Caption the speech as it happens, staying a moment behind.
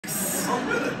Oh,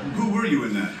 really? Who were you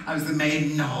in that? I was the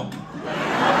main knob.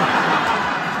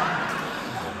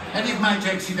 Any of my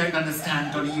jokes you don't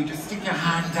understand, Donny, you just stick your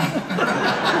hand up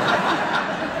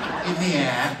in the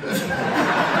air.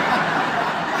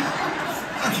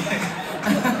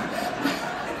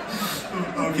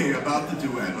 Okay, about the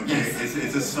duet, okay? Yes.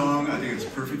 It's a song, I think it's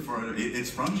perfect for it. It's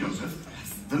from Joseph,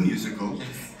 the musical, yes.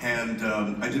 And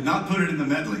I did not put it in the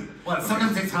medley. Well,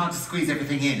 sometimes it's hard to squeeze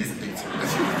everything in, isn't it?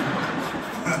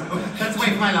 Let's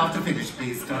wait for my laugh to finish,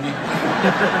 please, Donny.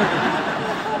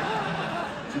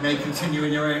 You may continue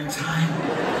in your own time.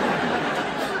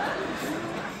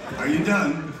 Are you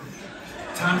done?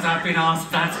 Times I've been asked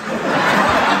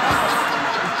that.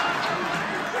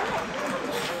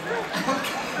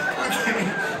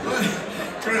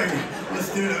 Great,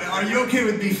 let's do it. Are you okay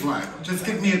with B flat? Just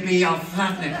give me a B, I'll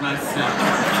flatten it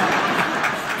myself.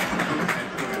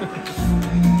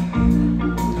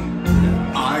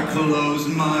 I close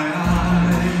my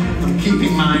eyes, I'm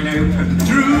keeping mine open.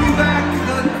 drew back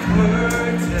the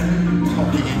curtain,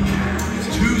 Talking in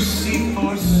character. to see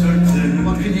for certain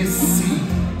What can you see?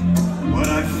 what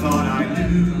I thought I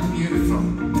knew. Beautiful.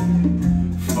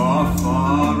 Far,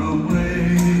 far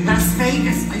away, Las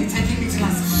Vegas, are you taking me to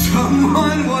Las Vegas?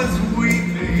 someone was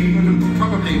weeping,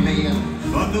 Probably me.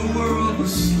 but the world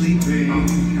was sleeping.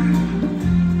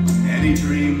 Any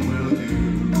dream will do.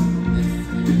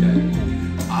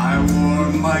 I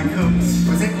wore my coat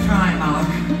Was it Primark?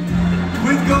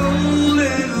 with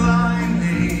golden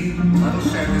lining, That'll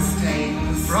show the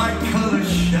stains. bright colors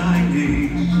shining,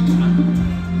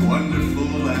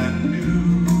 wonderful and new.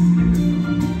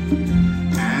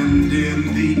 And in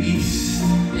the east,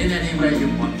 In any way you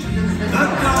want to. the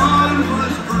dawn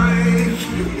was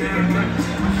breaking.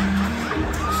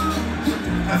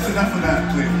 That's enough of that,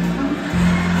 please.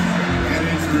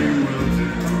 Any dream will do.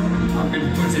 I've been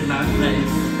put in that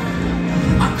place.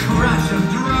 A crash of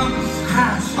drums,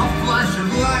 Crash. a flash of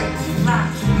light,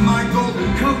 Flash. my golden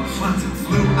coat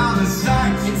flew out of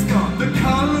sight. It's gone. The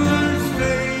colors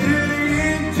faded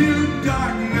into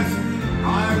darkness. I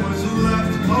was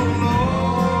left alone.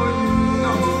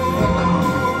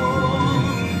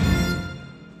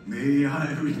 May I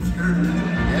return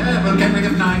Yeah, we'll get rid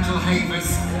of Nigel Havers.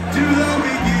 to the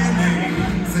beginning?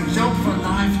 It's a job for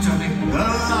life, Donny. The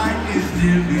light is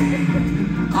dimming.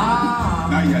 Ah.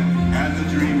 Not yet. And the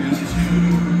dream is too.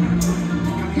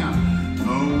 Coming up.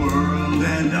 The world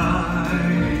and I.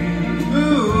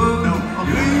 Ooh. No,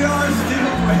 we are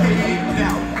still waiting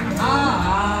now.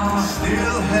 Ah.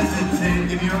 Still hesitate.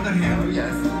 Give me your other Oh, hand.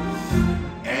 yes.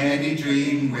 Any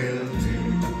dream will do.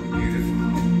 Beautiful.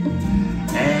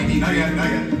 Any Not dream. yet, not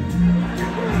yet.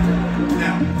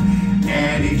 Now,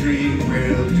 Any dream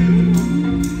will do.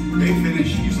 big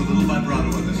finish. Use a little vibrato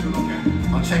on this one, okay?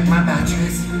 I'll check my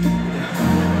batteries.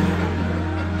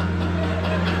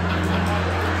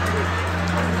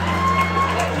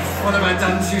 What have I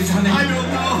done to you, Donny? I don't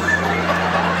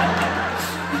know.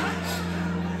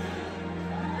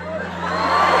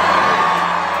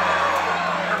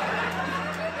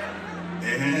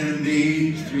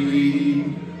 Any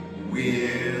Dream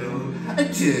will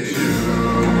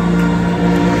do.